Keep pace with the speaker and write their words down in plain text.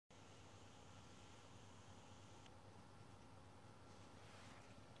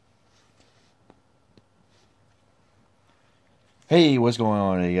Hey, what's going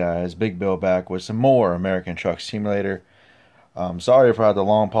on, you guys? Big Bill back with some more American Truck Simulator. Sorry for the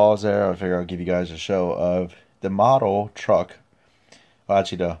long pause there. I figure I'll give you guys a show of the model truck. Well,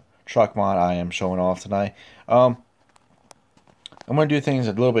 actually, the truck mod I am showing off tonight. I'm going to do things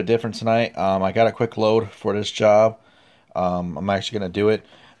a little bit different tonight. I got a quick load for this job. I'm actually going to do it.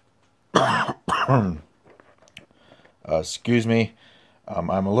 Excuse me.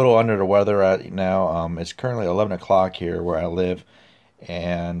 I'm a little under the weather right now. It's currently 11 o'clock here where I live,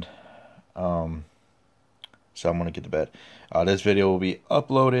 and so I'm gonna get to bed. This video will be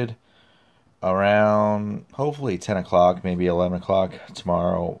uploaded around hopefully 10 o'clock, maybe 11 o'clock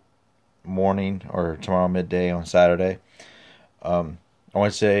tomorrow morning or tomorrow midday on Saturday. I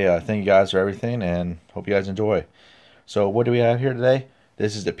want to say thank you guys for everything and hope you guys enjoy. So what do we have here today?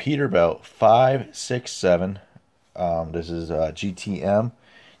 This is the Peterbilt 567. This is GTM.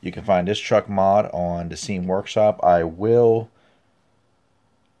 You can find this truck mod on the Steam Workshop. I won't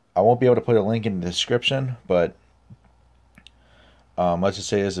be able to put a link in the description, but let's just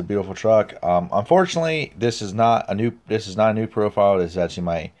say it's a beautiful truck. Unfortunately, this is not a new profile. This is actually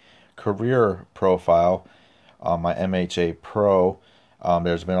my career profile, my MHA Pro.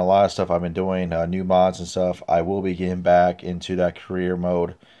 There's been a lot of stuff I've been doing, new mods and stuff. I will be getting back into that career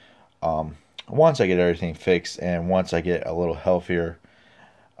mode once I get everything fixed and once I get a little healthier.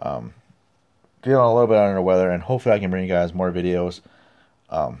 Feeling a little bit under the weather, and hopefully I can bring you guys more videos.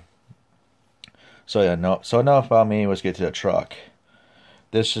 So enough about me. Let's get to the truck.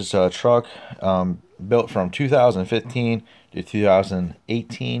 This is a truck built from 2015 to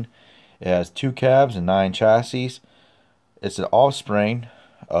 2018. It has 2 cabs and 9 chassis. It's an offspring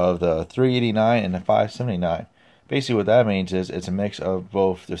of the 389 and the 579. Basically what that means is it's a mix of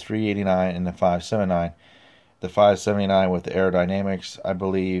both the 389 and the 579. The 579 with the aerodynamics, I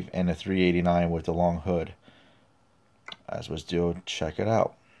believe, and the 389 with the long hood. As was due, check it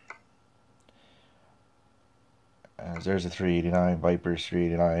out. As there's a 389, Viper's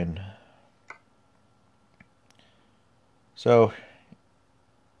 389. So,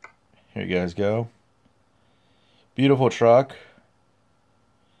 here you guys go. Beautiful truck.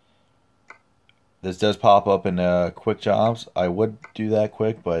 This does pop up in quick jobs. I would do that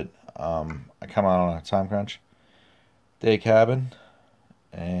quick, but I come out on a time crunch. Day cabin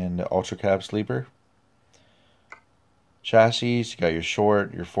and the ultra cab sleeper. Chassis, you got your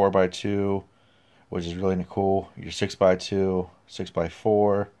short, your 4x2, which is really cool. Your 6x2,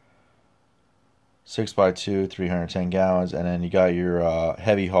 6x4, 6x2, 310 gallons, and then you got your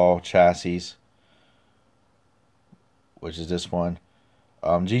heavy haul chassis, which is this one.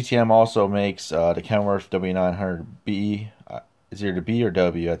 GTM also makes the Kenworth W900B. It's either B or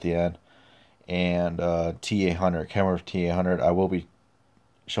W at the end, and T800, Kenworth T800. I will be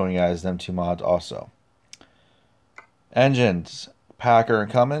showing you guys them 2 mods also. Engines, Packer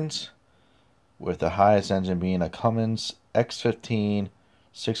and Cummins, with the highest engine being a Cummins X15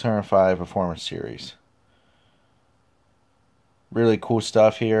 605 Performance Series. Really cool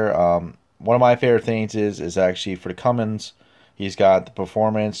stuff here. One of my favorite things is actually for the Cummins, he's got the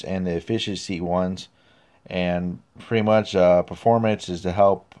performance and the efficiency ones, and pretty much performance is to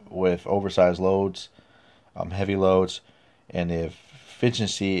help with oversized loads, heavy loads, and the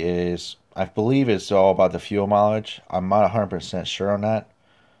efficiency is, I believe it's all about the fuel mileage. I'm not 100% sure on that.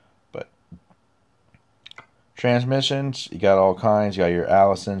 But transmissions, you got all kinds. You got your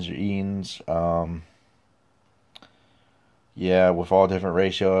Allisons, your Eatons. Yeah, with all different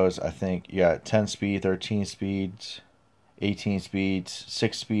ratios. I think you got 10 speed, 13 speeds, 18 speeds,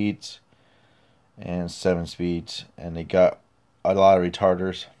 6 speeds, and 7 speeds. And they got a lot of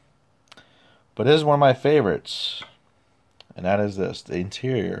retarders. But this is one of my favorites. And that is this, the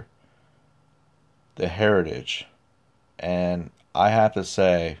interior. The Heritage. And I have to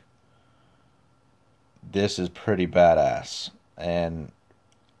say, this is pretty badass. And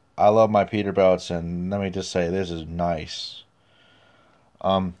I love my Peterbilts, and let me just say, this is nice.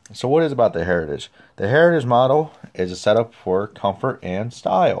 So what is about the Heritage? The Heritage model is a setup for comfort and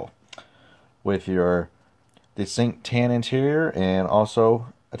style, with your distinct tan interior and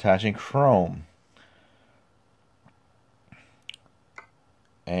also attaching chrome.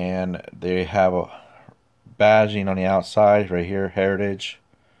 And they have a badging on the outside right here, Heritage.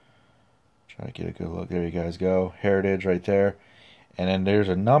 Try to get a good look. There you guys go, Heritage right there. And then there's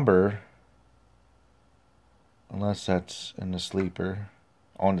a number, unless that's in the sleeper,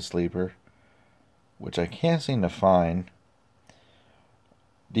 on the sleeper, which I can't seem to find.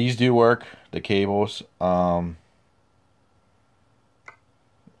 These do work, the cables. So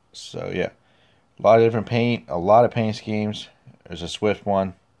yeah, a lot of different paint, a lot of paint schemes. There's a Swift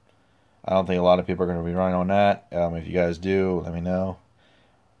one. I don't think a lot of people are going to be running on that. If you guys do, let me know.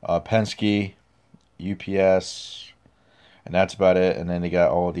 Penske, UPS, and that's about it. And then they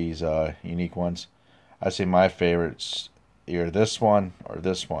got all these unique ones. I say my favorites either this one or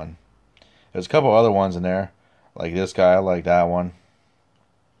this one. There's a couple other ones in there, like this guy. I like that one.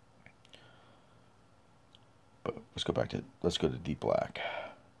 But let's go to deep black.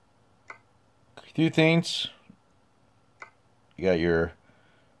 A few things. You got your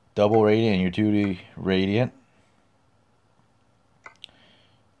double radiant and your duty radiant.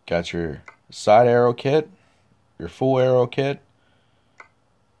 Got your side arrow kit, your full arrow kit.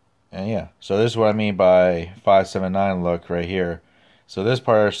 And yeah, so this is what I mean by 579 look right here. So this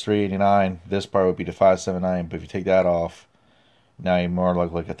part is 389. This part would be the 579. But if you take that off, now you more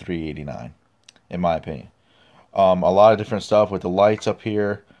look like a 389, in my opinion. A lot of different stuff with the lights up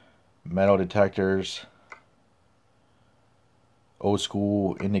here, metal detectors, old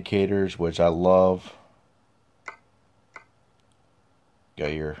school indicators, which I love.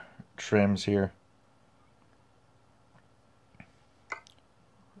 Got your trims here.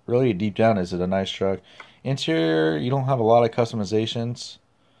 Really deep down, is it a nice truck? Interior, you don't have a lot of customizations.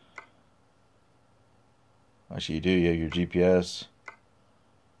 Actually, you do. You have your GPS.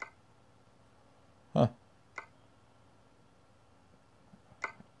 Huh.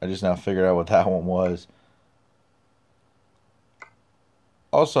 I just now figured out what that one was.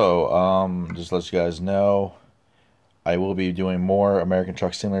 Also, just to let you guys know, I will be doing more American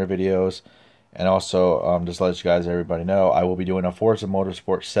Truck Simulator videos. And also, just to let you guys, everybody know, I will be doing a Forza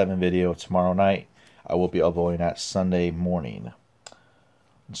Motorsport 7 video tomorrow night. I will be uploading that Sunday morning.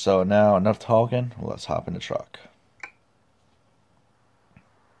 So now, enough talking. Let's hop in the truck.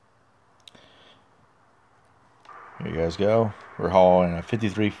 Here you guys go. We're hauling a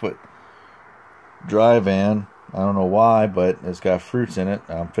 53-foot dry van. I don't know why, but it's got fruits in it.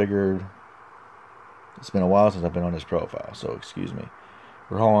 I figured it's been a while since I've been on this profile, so excuse me.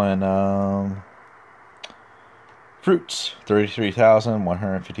 We're hauling fruits,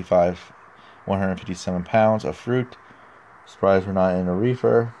 157 pounds of fruit. Surprised we're not in a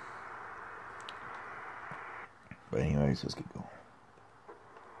reefer. But anyways, let's get going.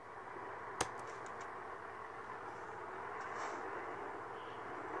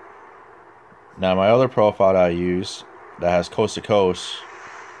 Now my other profile that I use that has coast to coast,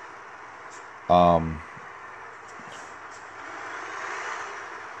 oop.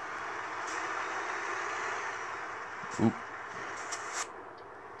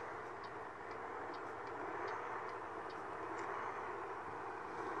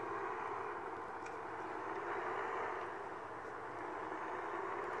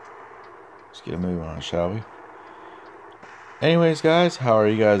 Let's get a move on, shall we? Anyways, guys, how are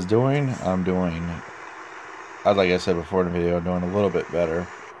you guys doing? I'm doing, like I said before in the video, doing a little bit better.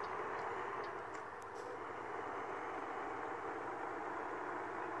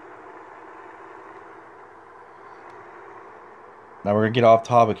 Now we're going to get off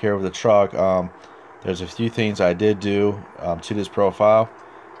topic here with the truck. There's a few things I did do to this profile.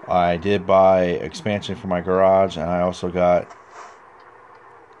 I did buy expansion for my garage, and I also got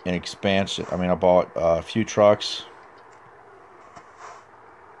an expansion. I bought a few trucks.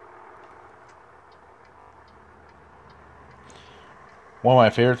 One of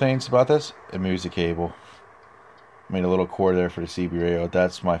my favorite things about this, it moves the cable. I made a little cord there for the CB radio.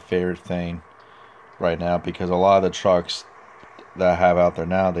 That's my favorite thing right now, because a lot of the trucks that I have out there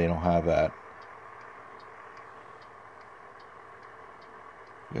now, they don't have that.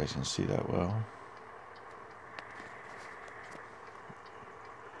 You guys can see that well.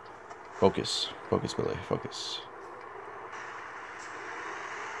 Focus, focus, Billy, focus.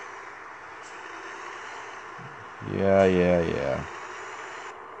 Yeah.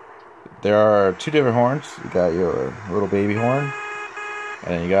 There are two different horns. You got your little baby horn,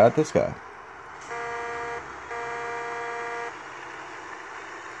 and then you got this guy.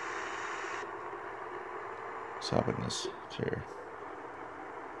 Let's hop in this chair.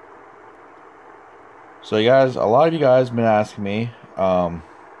 So you guys, a lot of you guys have been asking me about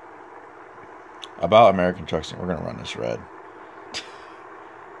American Truck Simulator. We're gonna run this red.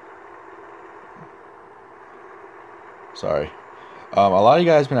 Sorry. A lot of you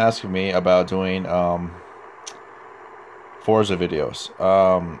guys have been asking me about doing Forza videos.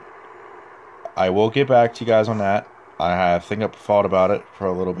 I will get back to you guys on that. I think I've thought about it for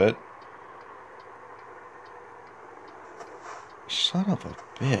a little bit. Son of a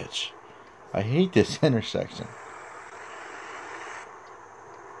bitch. I hate this intersection.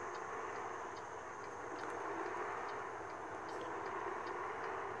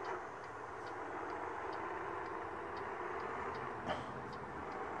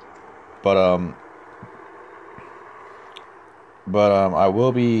 I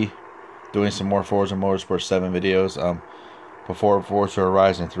will be doing some more Forza Motorsport 7 videos before Forza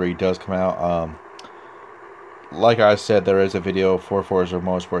Horizon 3 does come out. Like I said, there is a video for Forza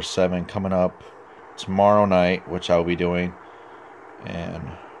Motorsport 7 coming up tomorrow night, which I'll be doing.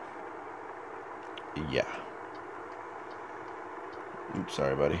 And yeah. Oops,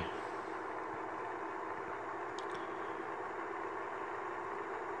 sorry, buddy.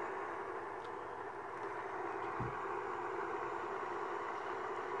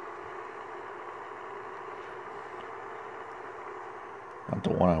 Not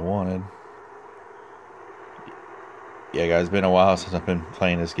the one I wanted. Yeah, guys, it's been a while since I've been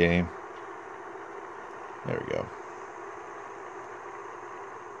playing this game. There we go.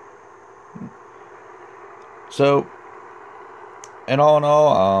 So, and all in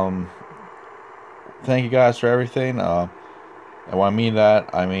all, thank you guys for everything. And when I mean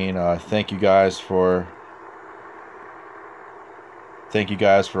that, I mean thank you guys for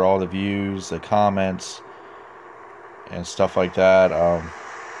all the views, the comments, and stuff like that.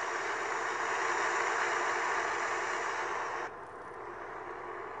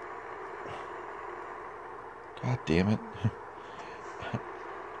 God damn it.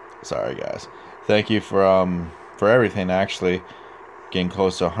 Sorry, guys. Thank you for everything, actually. Getting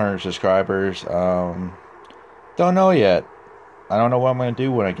close to 100 subscribers. Don't know yet. I don't know what I'm going to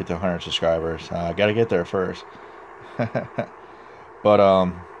do when I get to 100 subscribers. I got to get there first. But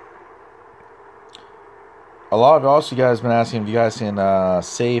a lot of also you guys been asking if you guys can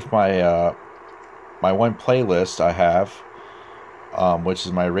save my my one playlist I have, which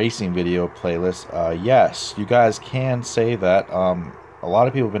is my racing video playlist. Yes, you guys can save that. A lot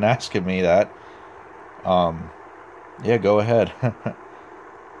of people have been asking me that. Yeah, go ahead.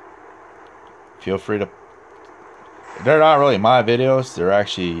 Feel free to. They're not really my videos. They're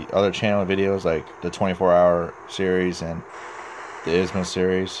actually other channel videos, like the 24-hour series and the Isma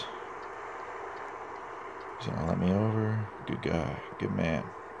series. He's gonna let me over. Good guy. Good man.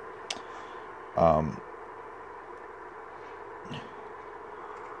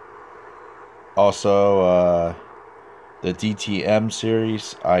 Also, the DTM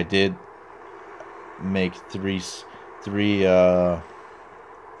series, I did make three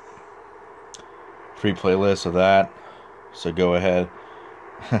playlists of that, so go ahead.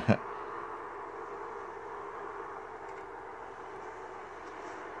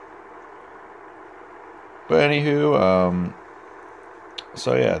 But anywho,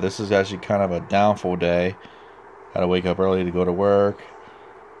 so yeah, this is actually kind of a downfall day. Had to wake up early to go to work.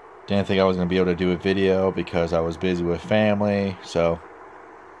 Didn't think I was going to be able to do a video because I was busy with family. So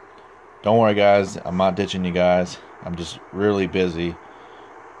don't worry, guys, I'm not ditching you guys. I'm just really busy.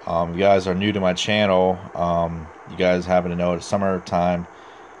 You guys are new to my channel. You guys happen to know it's summertime.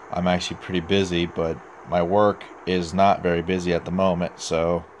 I'm actually pretty busy, but my work is not very busy at the moment,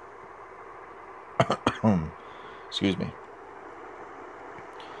 so excuse me.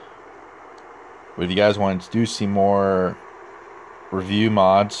 But if you guys want to see more review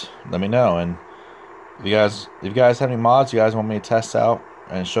mods, let me know. And if you guys have any mods you guys want me to test out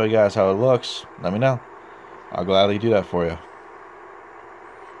and show you guys how it looks, let me know. I'll gladly do that for you.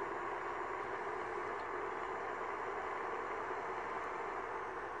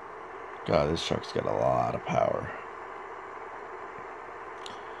 God, this truck's got a lot of power.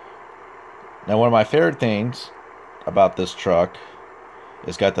 Now, one of my favorite things about this truck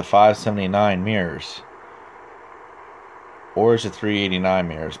is got the 579 mirrors. Or is it 389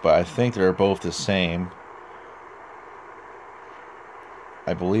 mirrors? But I think they're both the same.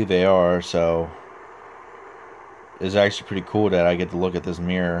 I believe they are, so it's actually pretty cool that I get to look at this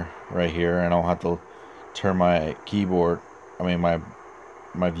mirror right here and I don't have to turn my keyboard,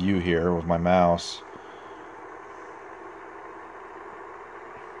 my view here with my mouse.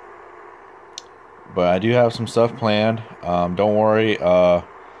 But I do have some stuff planned. Don't worry,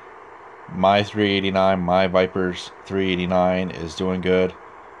 my 389, my Viper's 389 is doing good.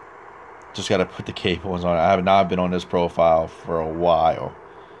 Just got to put the cables on. I have not been on this profile for a while.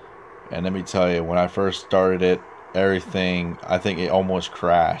 And let me tell you, when I first started it, everything, I think it almost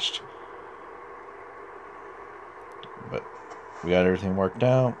crashed. But we got everything worked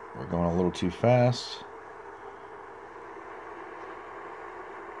out. We're going a little too fast.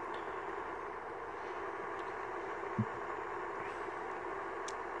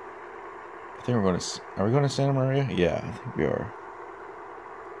 I think we're going to. Are we going to Santa Maria? Yeah, I think we are.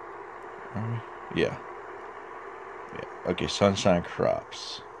 Are we? Yeah. Yeah. Okay, Sunshine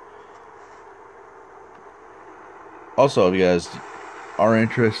Crops. Also, if you guys are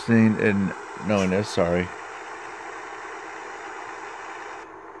interested in knowing this, sorry.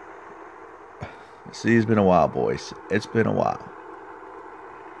 See, it's been a while, boys. It's been a while.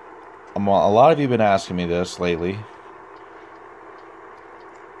 A lot of you have been asking me this lately.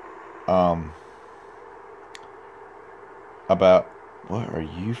 About what are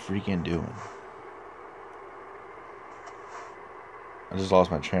you freaking doing? I just lost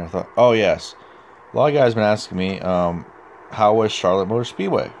my train of thought. Oh yes, a lot of guys have been asking me, how was Charlotte Motor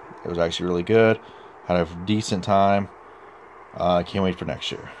Speedway? It was actually really good. Had a decent time. I can't wait for next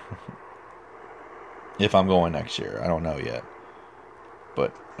year. If I'm going next year, I don't know yet,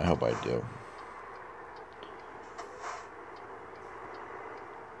 but I hope I do.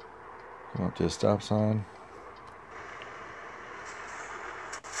 Come up to the stop sign.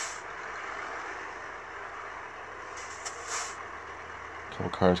 Couple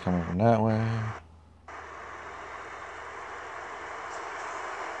cars coming from that way.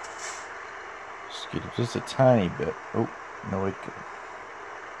 Skid up just a tiny bit. Oh, no way.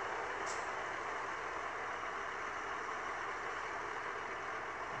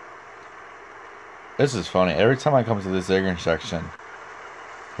 This is funny. Every time I come to this intersection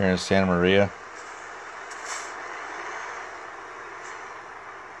here in Santa Maria,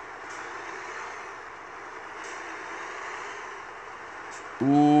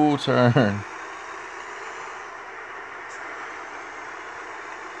 ooh, turn.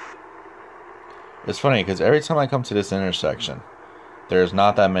 It's funny because every time I come to this intersection, there's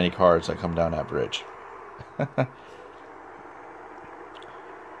not that many cars that come down that bridge.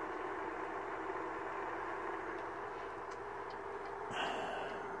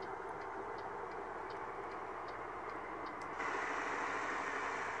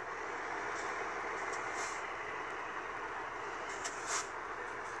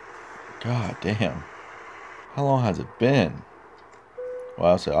 God damn. How long has it been?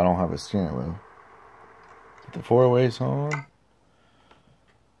 Well, I'll say I don't have a steering wheel. Put the four-ways on.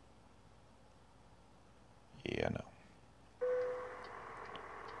 Yeah, no.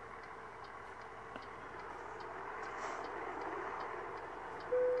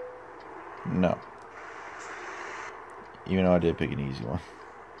 No. Even though I did pick an easy one.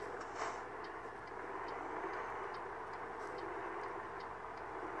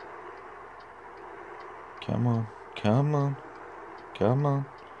 Come on. Come on. Come on.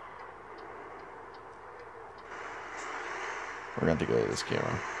 We're going to go to this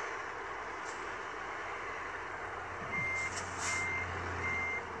camera.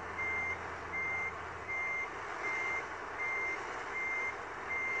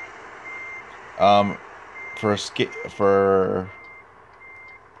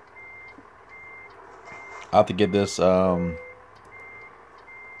 I have to get this,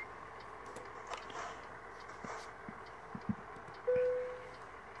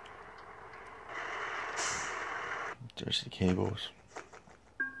 there's the cables.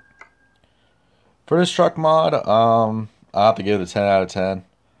 For this truck mod, I'll have to give it a 10 out of 10.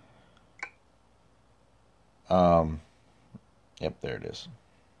 Yep, there it is.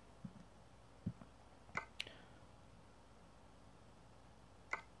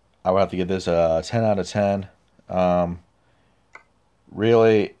 I would have to give this a 10 out of 10.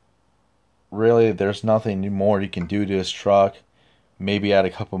 Really, there's nothing more you can do to this truck. Maybe add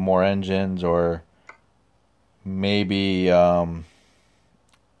a couple more engines, or maybe add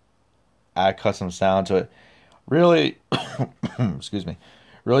custom sound to it. Really, excuse me.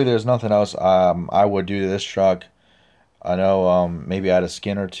 Really, there's nothing else I would do to this truck. I know maybe add a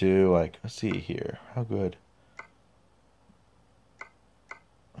skin or two. Like, let's see here. How good?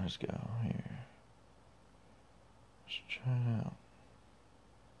 Let's go here. Let's try it out.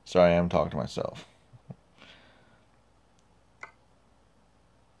 Sorry, I'm talking to myself.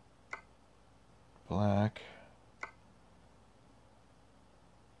 Black.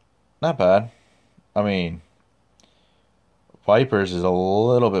 Not bad. I mean, Viper's is a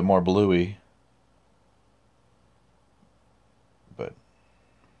little bit more bluey. But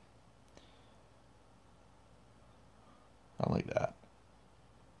I like that.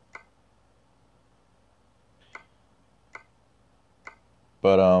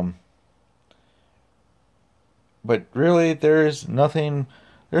 But really, there's nothing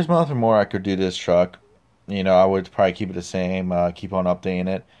more I could do to this truck. You know, I would probably keep it the same, keep on updating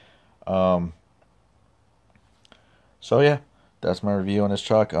it. So yeah, that's my review on this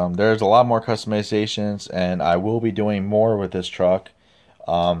truck. There's a lot more customizations, and I will be doing more with this truck.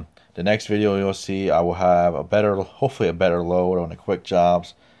 The next video you'll see, I will have hopefully a better load on the quick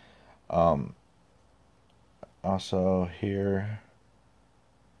jobs. Also here,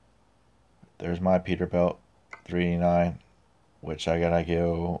 there's my Peterbilt 389, which I gotta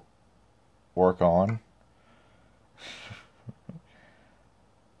go work on.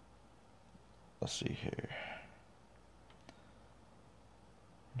 Let's see here.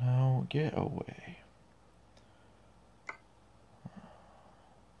 No, get away.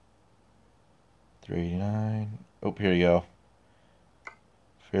 $3.89. Oh, here you go.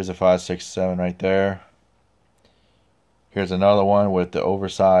 Here's a 567 right there. Here's another one with the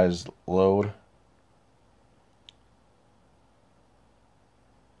oversized load.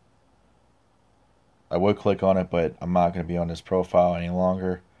 I would click on it, but I'm not going to be on this profile any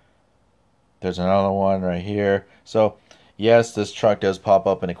longer. There's another one right here. So, yes, this truck does pop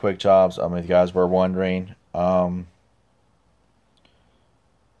up in the quick jobs. If you guys were wondering. And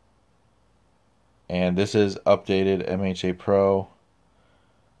this is updated MHA Pro.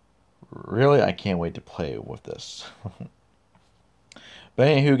 Really, I can't wait to play with this. But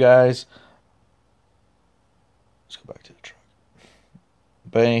anywho, guys, let's go back to the truck.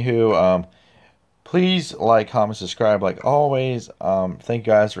 But anywho, please like, comment, subscribe like always. Thank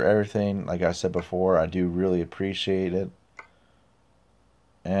you guys for everything. Like I said before, I do really appreciate it.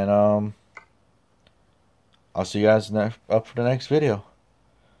 And I'll see you guys up for the next video.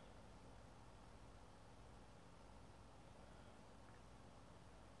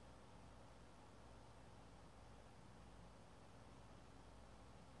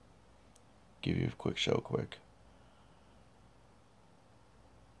 Give you a quick show quick.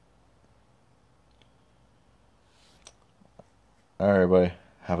 All right, everybody.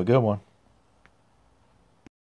 Have a good one.